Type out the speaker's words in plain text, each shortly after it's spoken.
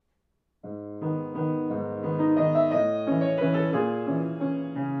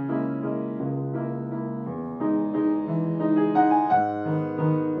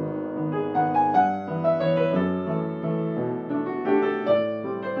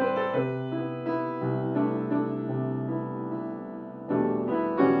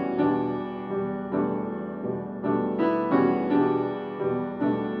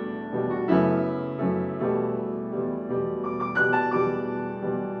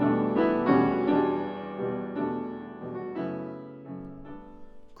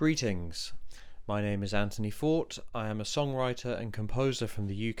Greetings, my name is Anthony Fort. I am a songwriter and composer from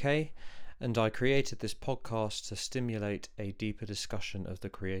the UK, and I created this podcast to stimulate a deeper discussion of the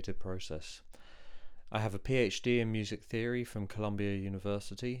creative process. I have a PhD in music theory from Columbia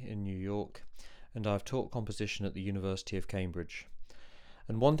University in New York, and I've taught composition at the University of Cambridge.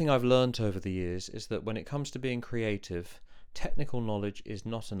 And one thing I've learnt over the years is that when it comes to being creative, technical knowledge is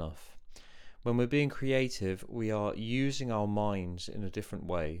not enough. When we're being creative, we are using our minds in a different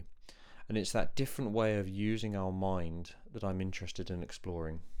way, and it's that different way of using our mind that I'm interested in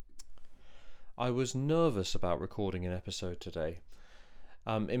exploring. I was nervous about recording an episode today.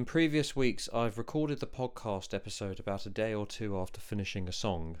 In previous weeks, I've recorded the podcast episode about a day or two after finishing a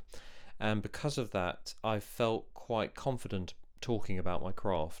song, and because of that, I felt quite confident talking about my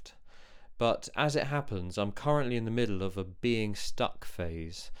craft. But as it happens, I'm currently in the middle of a being stuck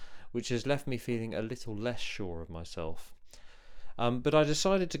phase, which has left me feeling a little less sure of myself. But I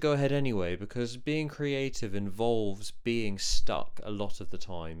decided to go ahead anyway because being creative involves being stuck a lot of the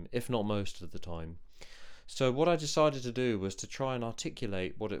time, if not most of the time. So what I decided to do was to try and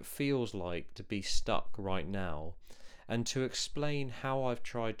articulate what it feels like to be stuck right now, and to explain how I've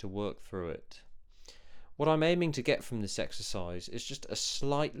tried to work through it. What I'm aiming to get from this exercise is just a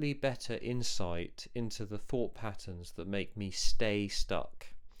slightly better insight into the thought patterns that make me stay stuck.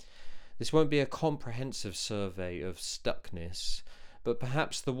 This won't be a comprehensive survey of stuckness, but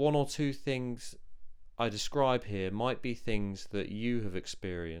perhaps the one or two things I describe here might be things that you have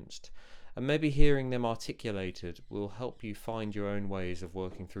experienced, and maybe hearing them articulated will help you find your own ways of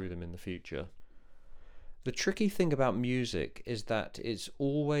working through them in the future. The tricky thing about music is that it's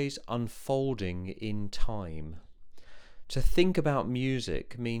always unfolding in time. To think about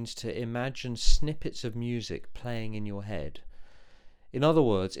music means to imagine snippets of music playing in your head. In other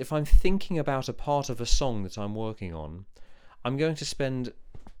words, if I'm thinking about a part of a song that I'm working on, I'm going to spend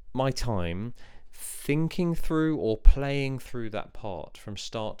my time thinking through or playing through that part from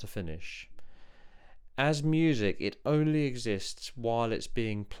start to finish. As music, it only exists while it's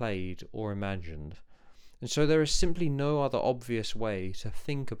being played or imagined, and so there is simply no other obvious way to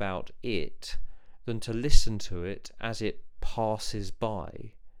think about it than to listen to it as it passes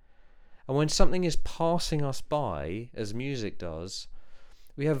by. And when something is passing us by, as music does,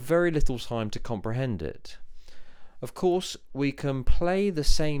 we have very little time to comprehend it. Of course, we can play the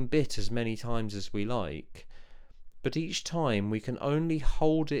same bit as many times as we like, but each time we can only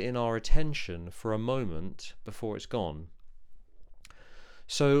hold it in our attention for a moment before it's gone.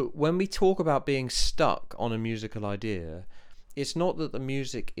 So when we talk about being stuck on a musical idea, it's not that the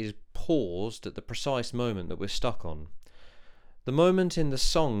music is paused at the precise moment that we're stuck on. The moment in the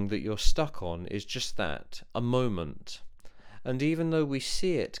song that you're stuck on is just that, a moment. And even though we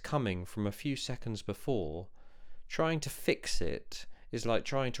see it coming from a few seconds before, trying to fix it is like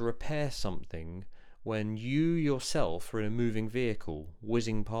trying to repair something when you yourself are in a moving vehicle,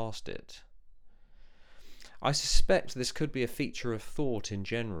 whizzing past it. I suspect this could be a feature of thought in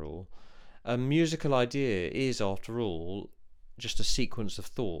general. A musical idea is, after all, just a sequence of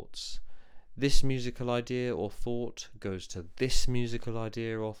thoughts. This musical idea or thought goes to this musical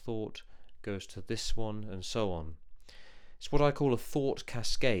idea or thought, goes to this one, and so on. It's what I call a thought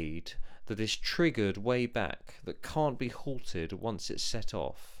cascade that is triggered way back, that can't be halted once it's set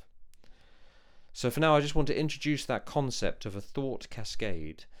off. So for now, I just want to introduce that concept of a thought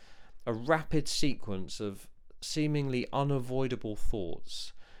cascade, a rapid sequence of seemingly unavoidable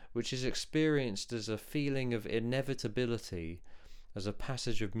thoughts, which is experienced as a feeling of inevitability as a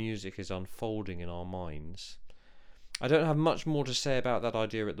passage of music is unfolding in our minds. I don't have much more to say about that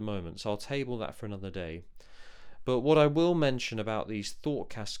idea at the moment, so I'll table that for another day. But what I will mention about these thought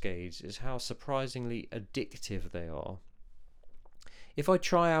cascades is how surprisingly addictive they are. If I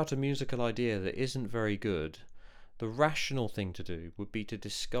try out a musical idea that isn't very good, the rational thing to do would be to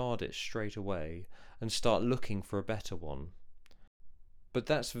discard it straight away and start looking for a better one. But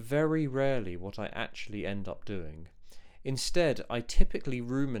that's very rarely what I actually end up doing. Instead, I typically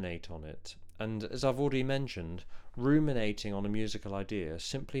ruminate on it, and as I've already mentioned, ruminating on a musical idea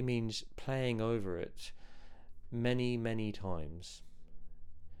simply means playing over it many, many times.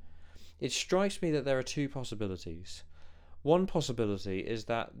 It strikes me that there are two possibilities. One possibility is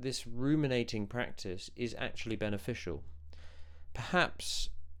that this ruminating practice is actually beneficial. Perhaps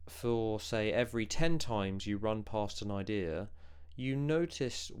for, say, every 10 times you run past an idea, you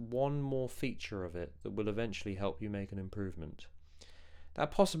notice one more feature of it that will eventually help you make an improvement.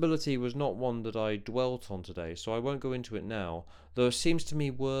 That possibility was not one that I dwelt on today, so I won't go into it now, though it seems to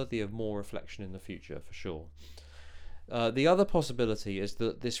me worthy of more reflection in the future, for sure. The other possibility is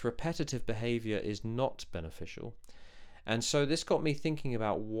that this repetitive behaviour is not beneficial, And so this got me thinking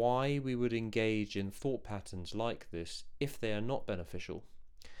about why we would engage in thought patterns like this if they are not beneficial.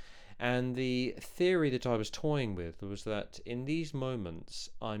 And the theory that I was toying with was that in these moments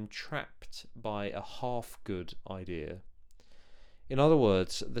I'm trapped by a half-good idea. In other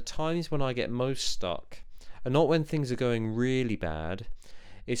words, the times when I get most stuck are not when things are going really bad,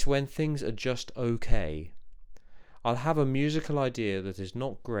 it's when things are just okay. I'll have a musical idea that is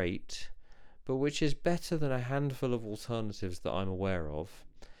not great, but which is better than a handful of alternatives that I'm aware of.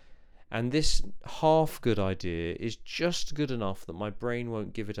 And this half-good idea is just good enough that my brain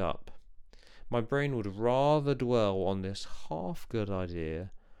won't give it up. My brain would rather dwell on this half-good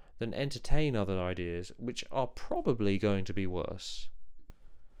idea than entertain other ideas, which are probably going to be worse.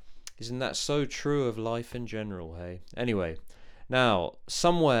 Isn't that so true of life in general, hey? Anyway, now,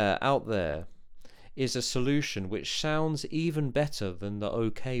 somewhere out there is a solution which sounds even better than the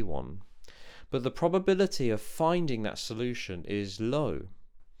okay one, but the probability of finding that solution is low.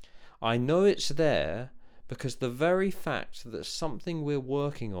 I know it's there because the very fact that something we're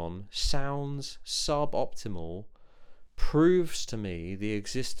working on sounds suboptimal proves to me the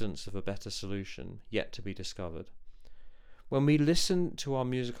existence of a better solution yet to be discovered. When we listen to our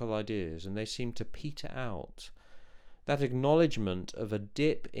musical ideas and they seem to peter out, that acknowledgement of a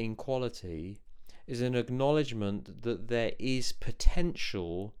dip in quality is an acknowledgement that there is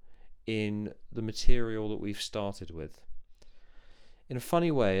potential in the material that we've started with. In a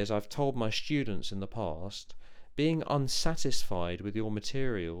funny way, as I've told my students in the past, being unsatisfied with your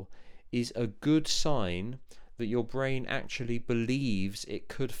material is a good sign that your brain actually believes it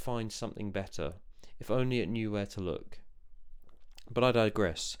could find something better, if only it knew where to look. But I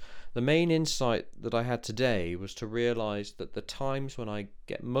digress. The main insight that I had today was to realize that the times when I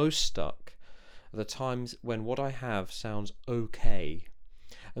get most stuck are the times when what I have sounds okay,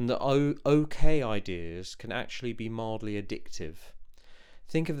 and the okay ideas can actually be mildly addictive.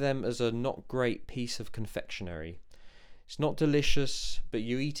 Think of them as a not great piece of confectionery. It's not delicious, but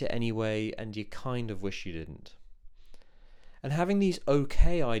you eat it anyway, and you kind of wish you didn't. And having these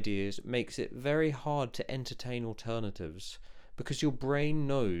okay ideas makes it very hard to entertain alternatives, because your brain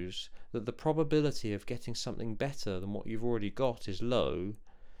knows that the probability of getting something better than what you've already got is low,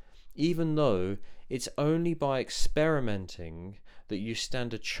 even though it's only by experimenting that you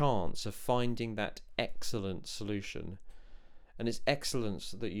stand a chance of finding that excellent solution, and it's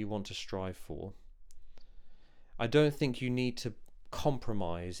excellence that you want to strive for. I don't think you need to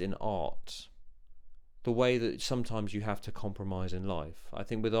compromise in art the way that sometimes you have to compromise in life. I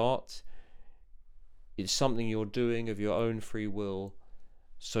think with art, it's something you're doing of your own free will,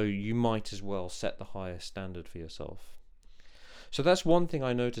 so you might as well set the highest standard for yourself. So that's one thing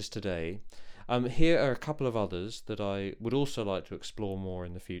I noticed today. Here are a couple of others that I would also like to explore more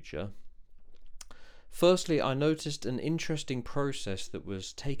in the future. Firstly, I noticed an interesting process that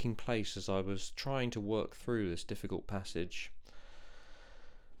was taking place as I was trying to work through this difficult passage.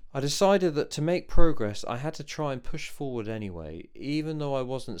 I decided that to make progress I had to try and push forward anyway, even though I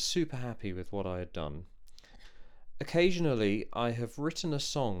wasn't super happy with what I had done. Occasionally I have written a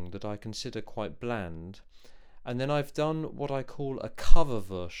song that I consider quite bland, and then I've done what I call a cover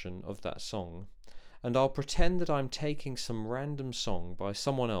version of that song, and I'll pretend that I'm taking some random song by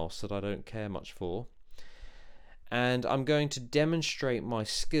someone else that I don't care much for, and I'm going to demonstrate my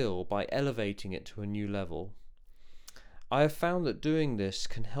skill by elevating it to a new level. I have found that doing this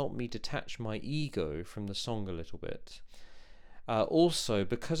can help me detach my ego from the song a little bit. Also,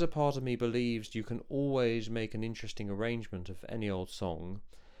 because a part of me believes you can always make an interesting arrangement of any old song,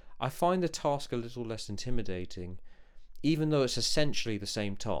 I find the task a little less intimidating, even though it's essentially the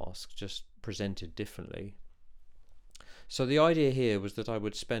same task, just presented differently. So the idea here was that I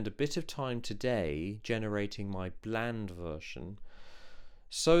would spend a bit of time today generating my bland version,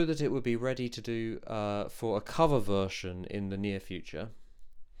 so that it would be ready to do for a cover version in the near future.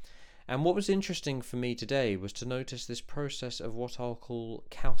 And what was interesting for me today was to notice this process of what I'll call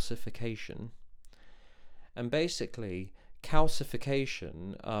calcification. And basically,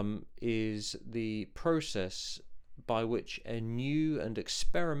 calcification is the process by which a new and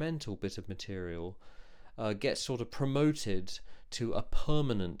experimental bit of material gets sort of promoted to a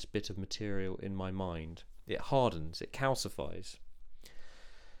permanent bit of material in my mind. It hardens, it calcifies.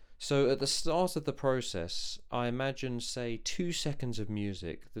 So at the start of the process, I imagined, say, 2 seconds of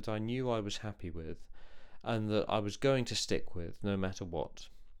music that I knew I was happy with and that I was going to stick with no matter what.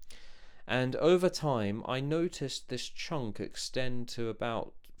 And over time, I noticed this chunk extend to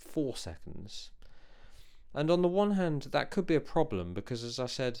about 4 seconds. And on the one hand, that could be a problem because, as I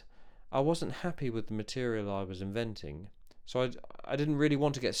said, I wasn't happy with the material I was inventing, so I didn't really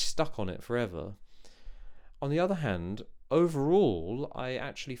want to get stuck on it forever. On the other hand, overall, I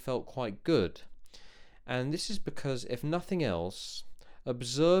actually felt quite good. And this is because, if nothing else,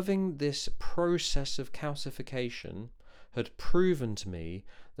 observing this process of calcification had proven to me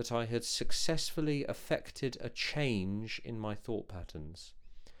that I had successfully effected a change in my thought patterns.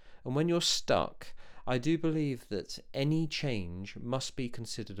 And when you're stuck, I do believe that any change must be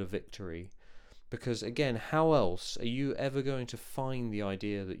considered a victory. Because again, how else are you ever going to find the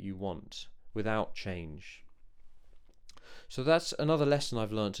idea that you want without change? So that's another lesson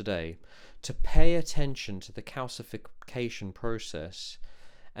I've learned today, to pay attention to the calcification process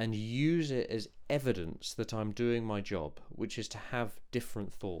and use it as evidence that I'm doing my job, which is to have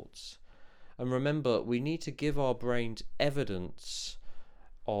different thoughts. And remember, we need to give our brains evidence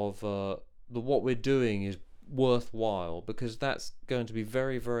of what we're doing is worthwhile, because that's going to be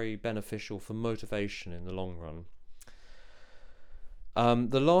very, very beneficial for motivation in the long run.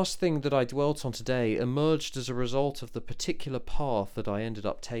 The last thing that I dwelt on today emerged as a result of the particular path that I ended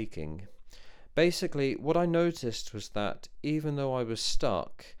up taking. Basically, what I noticed was that even though I was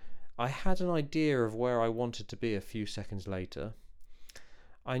stuck, I had an idea of where I wanted to be a few seconds later.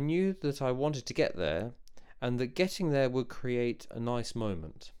 I knew that I wanted to get there, and that getting there would create a nice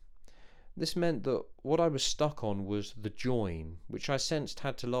moment. This meant that what I was stuck on was the join, which I sensed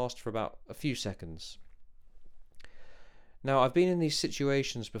had to last for about a few seconds. Now, I've been in these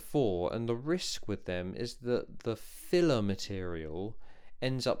situations before, and the risk with them is that the filler material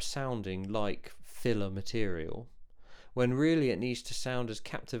ends up sounding like filler material, when really it needs to sound as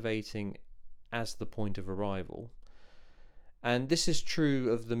captivating as the point of arrival. And this is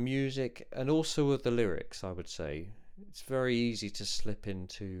true of the music and also of the lyrics, I would say. It's very easy to slip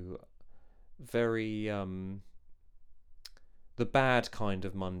into very the bad kind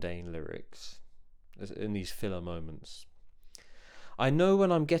of mundane lyrics in these filler moments. I know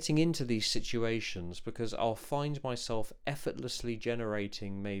when I'm getting into these situations because I'll find myself effortlessly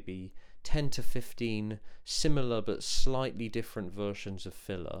generating maybe 10 to 15 similar but slightly different versions of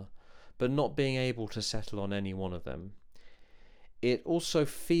filler, but not being able to settle on any one of them. It also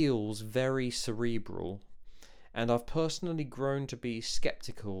feels very cerebral, and I've personally grown to be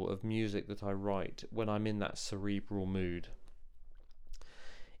skeptical of music that I write when I'm in that cerebral mood.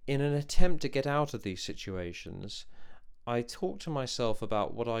 In an attempt to get out of these situations, I talk to myself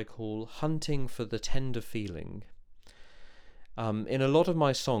about what I call hunting for the tender feeling. In a lot of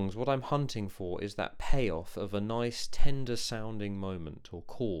my songs, what I'm hunting for is that payoff of a nice tender sounding moment or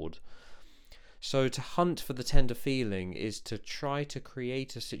chord. So to hunt for the tender feeling is to try to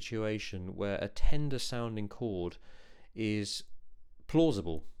create a situation where a tender sounding chord is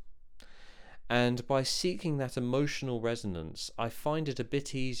plausible. And by seeking that emotional resonance, I find it a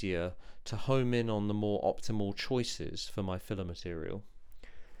bit easier to home in on the more optimal choices for my filler material.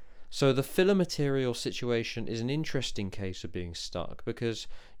 So the filler material situation is an interesting case of being stuck, because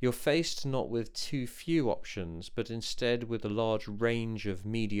you're faced not with too few options, but instead with a large range of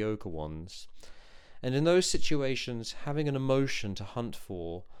mediocre ones. And in those situations, having an emotion to hunt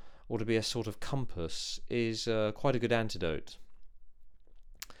for, or to be a sort of compass, is quite a good antidote.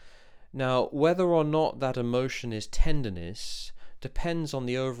 Now, whether or not that emotion is tenderness depends on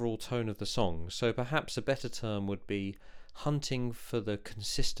the overall tone of the song, so perhaps a better term would be hunting for the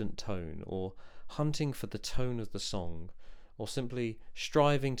consistent tone, or hunting for the tone of the song, or simply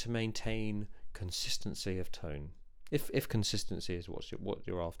striving to maintain consistency of tone, if consistency is what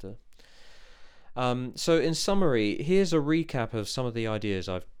you're after. So in summary, here's a recap of some of the ideas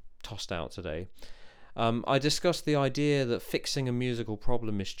I've tossed out today. I discussed the idea that fixing a musical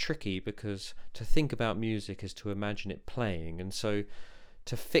problem is tricky because to think about music is to imagine it playing, and so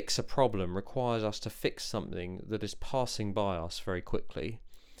to fix a problem requires us to fix something that is passing by us very quickly.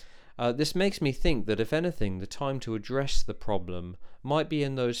 This makes me think that, if anything, the time to address the problem might be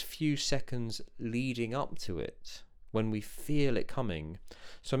in those few seconds leading up to it, when we feel it coming.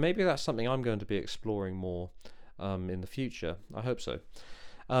 So maybe that's something I'm going to be exploring more in the future. I hope so.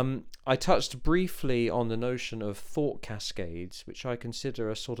 I touched briefly on the notion of thought cascades, which I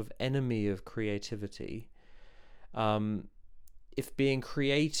consider a sort of enemy of creativity. If being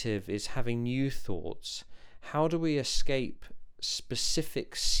creative is having new thoughts, how do we escape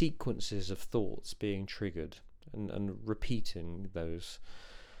specific sequences of thoughts being triggered and repeating those?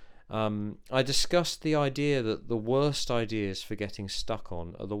 I discussed the idea that the worst ideas for getting stuck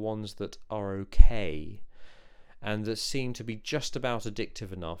on are the ones that are okay, and that seem to be just about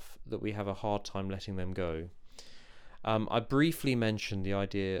addictive enough that we have a hard time letting them go. I briefly mentioned the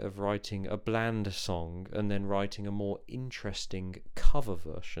idea of writing a bland song and then writing a more interesting cover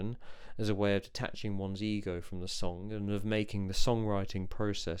version as a way of detaching one's ego from the song and of making the songwriting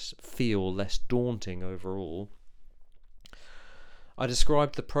process feel less daunting overall. I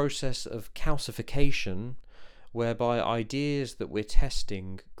described the process of calcification, whereby ideas that we're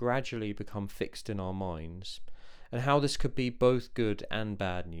testing gradually become fixed in our minds, and how this could be both good and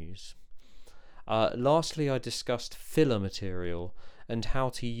bad news. Lastly, I discussed filler material and how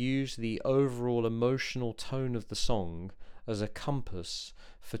to use the overall emotional tone of the song as a compass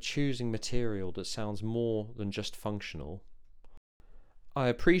for choosing material that sounds more than just functional. I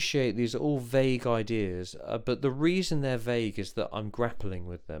appreciate these are all vague ideas, but the reason they're vague is that I'm grappling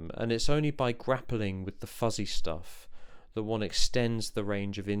with them, and it's only by grappling with the fuzzy stuff that one extends the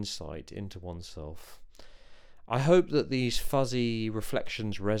range of insight into oneself. I hope that these fuzzy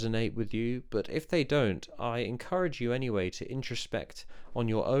reflections resonate with you, but if they don't, I encourage you anyway to introspect on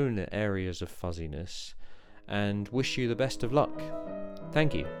your own areas of fuzziness and wish you the best of luck.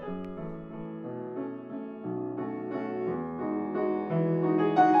 Thank you.